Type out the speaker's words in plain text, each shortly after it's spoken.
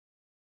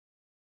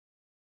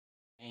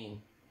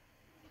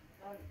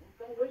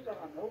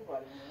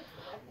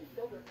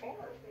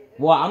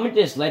Well, I'm gonna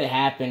just let it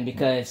happen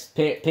because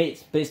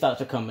pit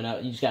stops are coming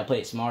up. You just gotta play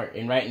it smart.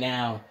 And right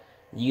now,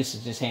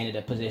 Eustace just handed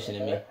a position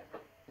to me.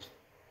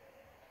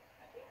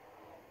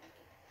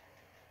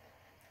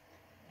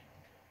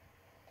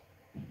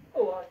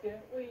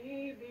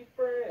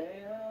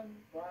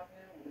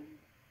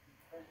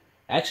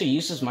 Actually,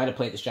 Eustace might have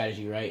played the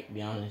strategy right, to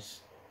be honest.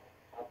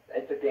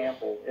 It's a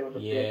gamble. It was a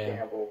big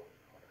gamble.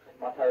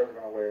 My tires are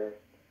gonna wear.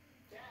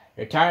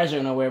 Your tires are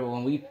gonna wear, but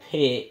when we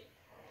pit,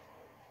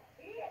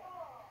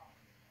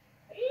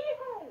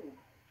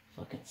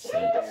 fucking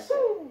sakes.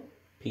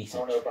 Piece I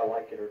don't know if I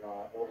like it or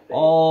not. We'll see.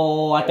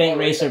 Oh, I think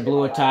Racer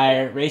blew a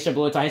tire. Racer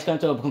blew a tire. He's come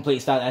to a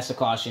complete stop. That's a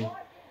caution.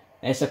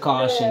 It's a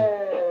caution.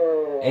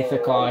 It's a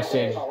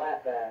caution.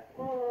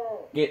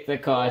 Get the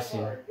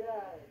caution.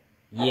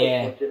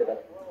 Yeah.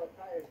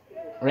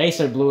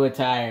 Racer blew a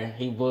tire.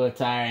 He blew a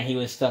tire and he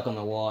was stuck on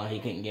the wall and he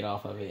couldn't get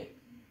off of it.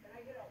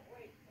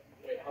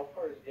 Wait, how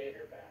far is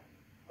Gator back?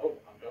 Oh,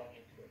 I'm going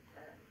into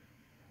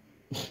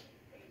a turn.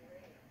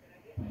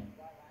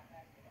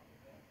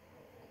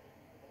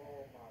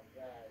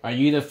 Are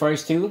you the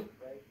first two?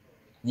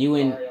 You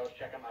and Sorry, I was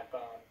checking my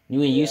phone.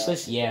 you and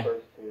Useless? Yeah.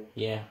 First two.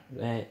 Yeah.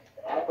 Go ahead.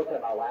 I put that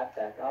in my last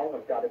deck. I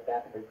almost got it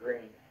back into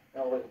green.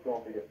 That was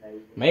going to be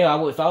amazing. Maybe I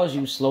would, if I was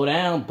you, slow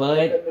down, bud.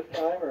 This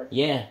time, or?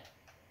 Yeah.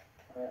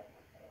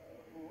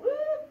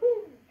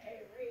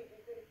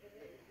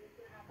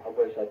 I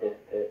wish I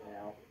didn't pit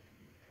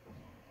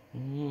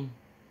now.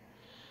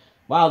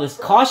 Wow, this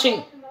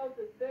caution.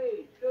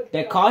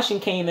 That caution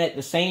came at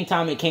the same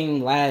time it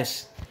came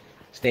last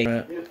stage.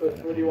 What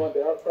do you want,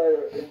 the outside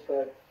or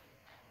inside?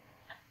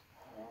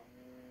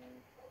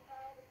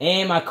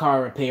 And my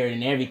car repaired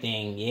and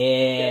everything.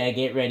 Yeah,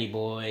 get ready,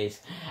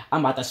 boys. I'm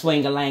about to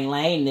swing a lang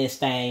lang this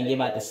thing. You're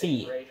about to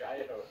see it. I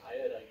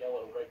had a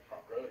yellow red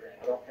front rotor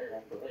and I don't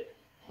remember it.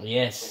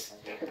 Yes.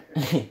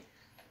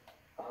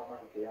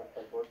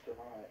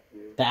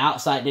 The The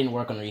outside didn't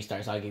work on the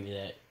restart, so I'll give you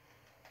that.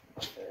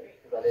 Because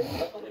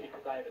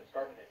I haven't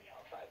started any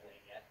outside thing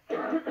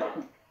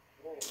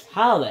yet.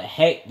 How the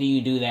heck do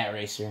you do that,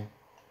 Racer?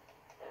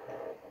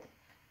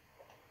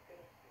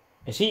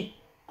 Is he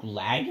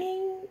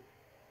lagging?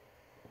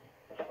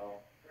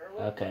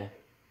 Okay.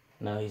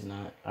 No, he's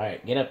not.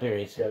 Alright, get up here,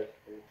 Racer.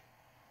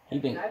 He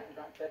been...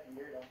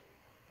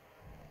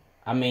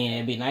 I mean,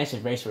 it'd be nice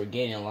if Racer would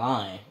get in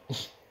line.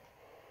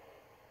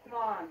 Come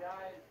on,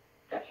 guys.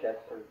 Chester,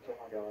 oh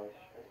my gosh.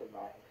 That's a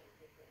nice.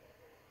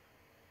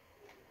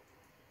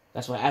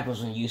 That's what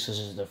happens when Useless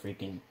is the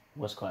freaking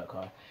what's called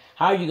car.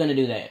 How are you gonna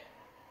do that?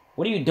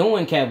 What are you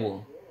doing,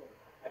 Kebble?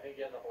 I think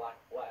he has a black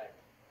flag.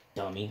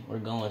 Dummy, we're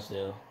going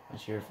still.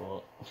 That's your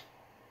fault.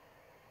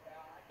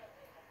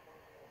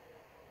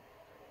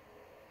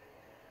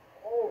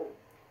 Oh,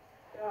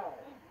 God.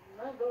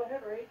 No, go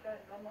ahead, Ray.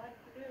 Don't mind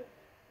what you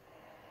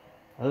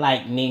do.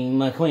 Lightning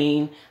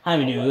McQueen.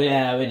 I'm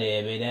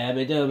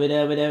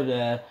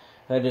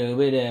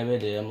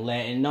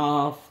letting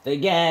off the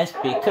gas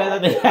because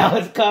of the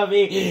house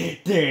coming.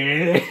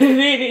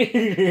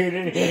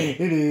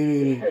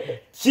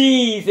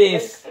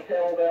 Jesus.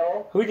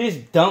 Who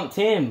just dumped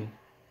him?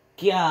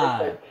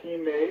 God.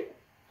 Teammate.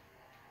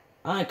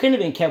 It couldn't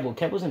have been Kebble.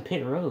 Kebble's in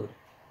pit road.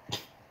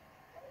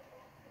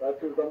 That's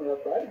who's on the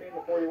outside. You mean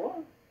the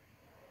 41?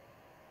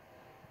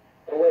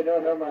 Oh, wait, no,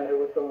 never mind. It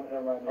was someone,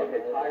 never mind.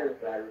 Okay,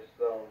 tires matter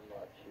so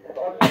much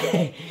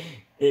here.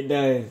 It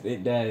does.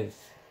 It does.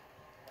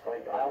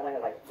 Like, I only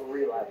had like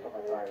 3 laps on my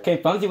tires. Can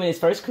Fumsy win his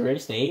first career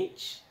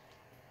stage?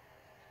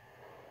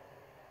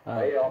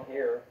 Hey, I'm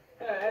here.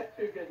 Yeah, that's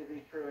too good to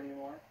be true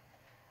anymore.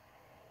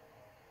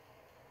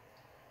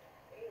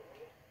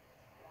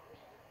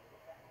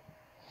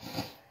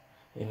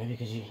 Yeah, maybe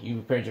because you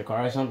repaired your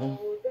car or something?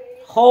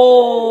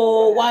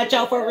 Oh, watch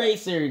out for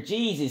Racer.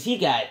 Jesus, he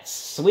got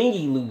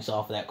swingy loose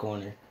off that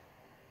corner.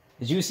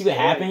 Did you see what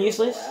happened,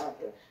 Useless?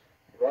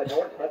 Well, no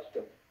one touched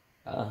him.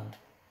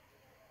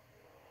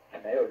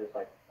 And Mayo just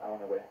like, I don't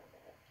know what happened.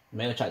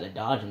 Mayo tried to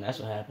dodge him. That's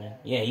what happened.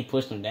 Yeah, he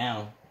pushed him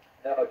down.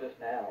 No, just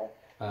now.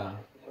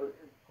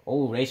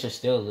 Oh, Racer's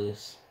still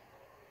loose.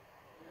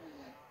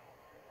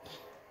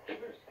 He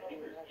was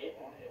getting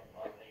him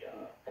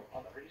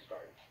on the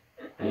restart.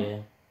 Yeah.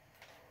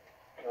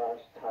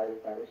 Gosh, tires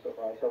matter so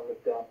much. That was a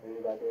dumb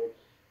move I did.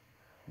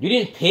 You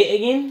didn't pit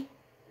again?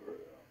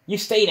 You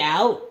stayed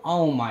out?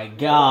 Oh my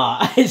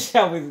gosh.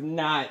 That was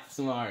not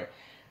smart.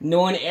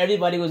 Knowing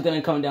everybody was going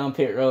to come down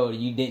pit road,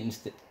 you didn't.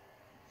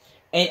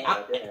 And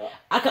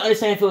I could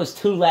understand if it was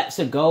 2 laps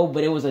to go,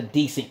 but it was a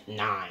decent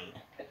 9.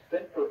 It's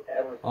been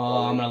forever.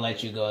 Oh, I'm going to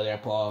let you go there,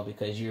 Paul,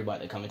 because you're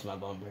about to come into my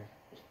bumper.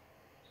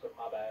 So,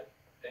 my bad.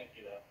 Thank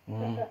you, though.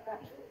 I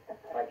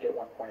might get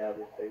 1 point out of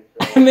this stage.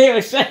 So.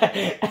 Mayo, shut up.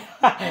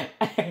 That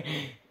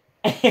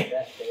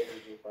Vader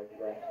just like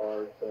ran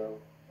hard, so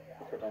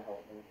it could not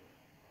help me.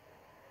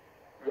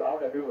 I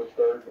don't know who was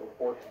 3rd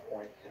or 4th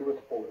points. Who was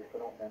 4th? I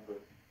don't remember.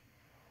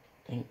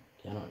 I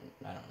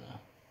don't know.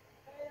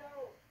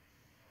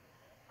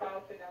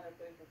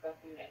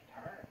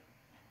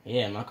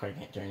 Yeah, my car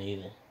can't turn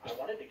either. I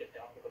wanted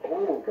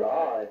Oh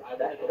God,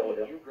 that killed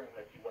him.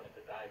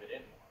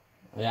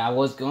 Yeah, I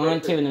was going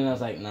to, and then I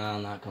was like, no,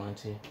 I'm not going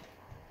to.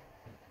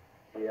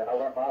 Yeah, I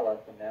learned my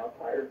lesson now.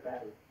 Tires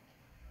matter.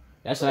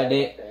 That's what I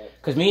did.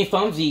 Because me and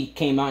Fumsy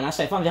came out, and I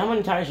said, Fumsy, how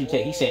many tires you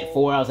take? He said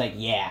 4. I was like,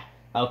 yeah,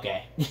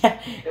 okay. They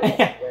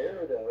don't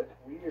wear, though. It's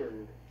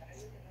weird.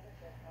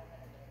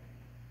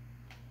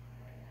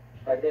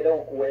 Like, they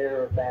don't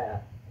wear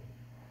fast.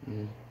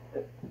 Mm.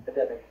 If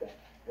that makes sense.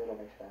 It doesn't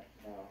make sense.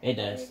 No. It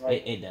does. I mean,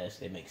 like, It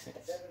does. It makes sense.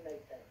 It doesn't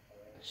make sense.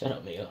 Shut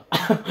up, Mayo.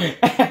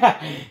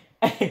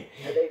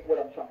 What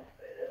I'm trying to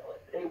say,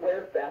 they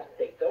wear fast,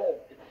 they don't.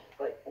 It's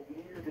like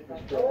weird to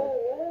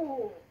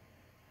describe.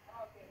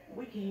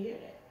 We can hear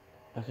that.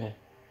 Okay.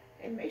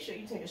 And make sure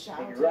you take a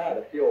shower. You run out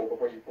of fuel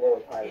before you blow a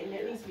tire. And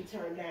that needs to be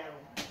turned down.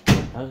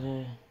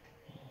 Okay.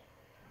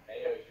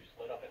 Hey, you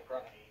split up in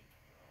front of me.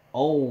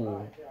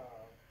 Oh.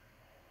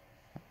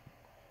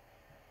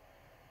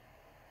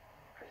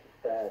 This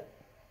is sad.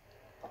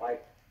 I'm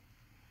like,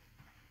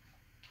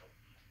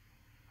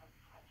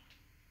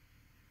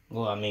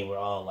 Well, I mean, we're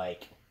all,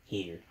 like,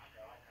 here.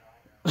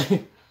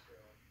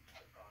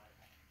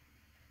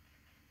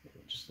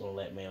 Just gonna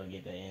let Mayo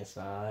get the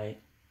inside.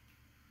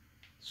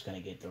 Just gonna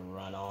get the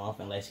run off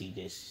unless he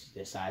just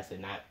decides to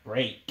not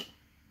break.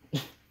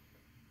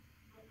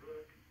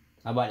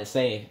 I'm about to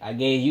say, I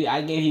gave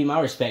you my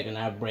respect and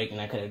I break and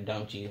I could have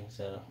dumped you,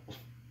 so.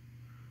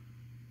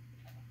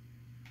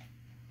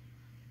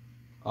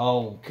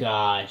 Oh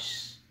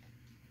gosh.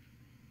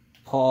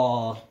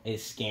 Paul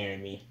is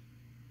scaring me.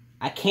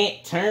 I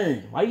can't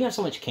turn. Why do you have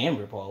so much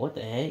camber, Paul? What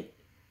the heck?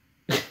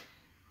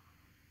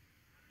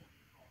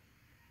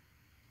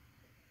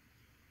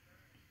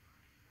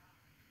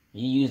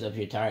 You used up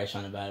your tires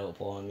trying to battle with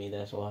Paul and me,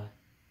 that's why.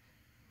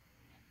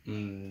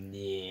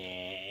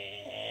 Yeah.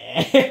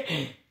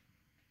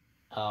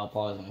 Oh,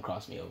 Paul's gonna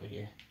cross me over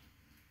here.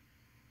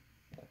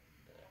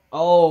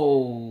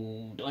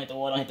 Oh, don't hit the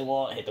wall, don't hit the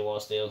wall. Hit the wall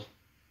still.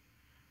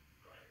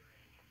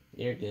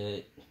 You're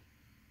good.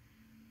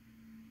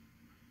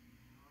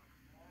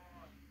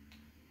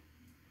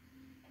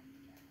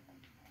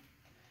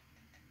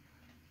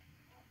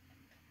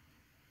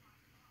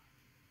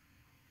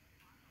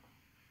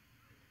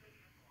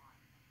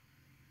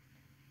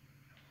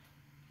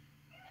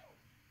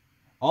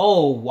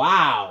 Oh,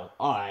 wow.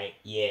 All right,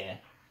 yeah.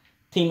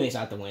 Teammates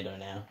out the window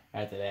now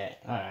after that.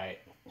 All right.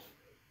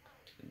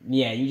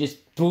 Yeah, you just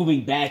threw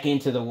me back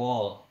into the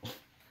wall.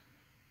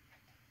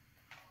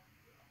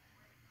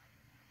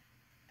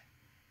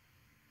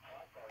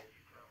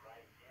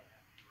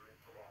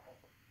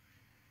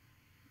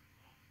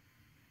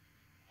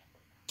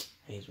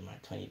 Here's my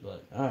 $20.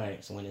 All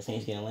right, so when the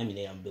Saints get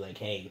eliminated, I'm gonna be like,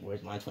 hey,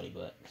 where's my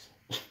 $20?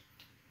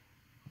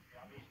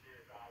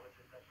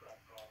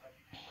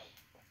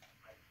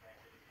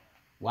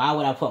 Why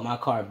would I put my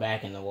car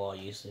back in the wall,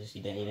 useless?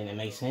 You think that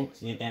makes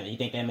sense? You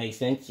think that makes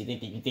sense? You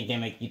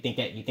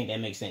think that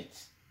makes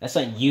sense? That's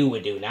something you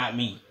would do, not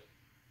me.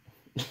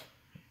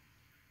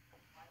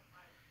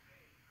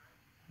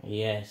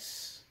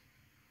 Yes.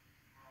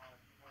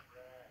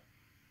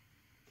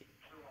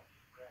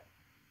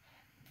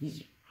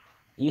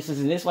 Useless,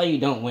 and this is why you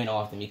don't win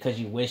often, because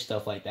you wish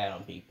stuff like that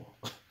on people.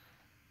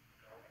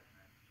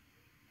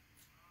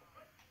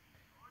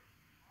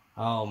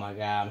 Oh my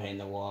god, I'm hitting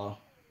the wall.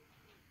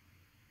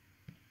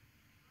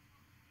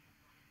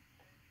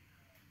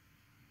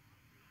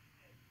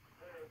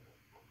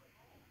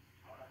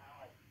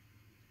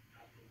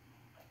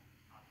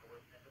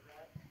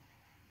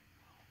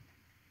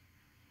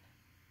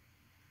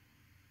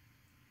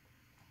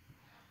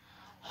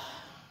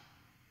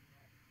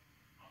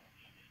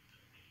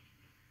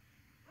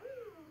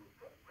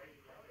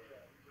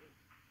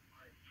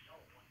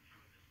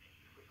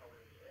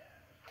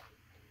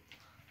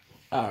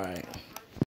 All right.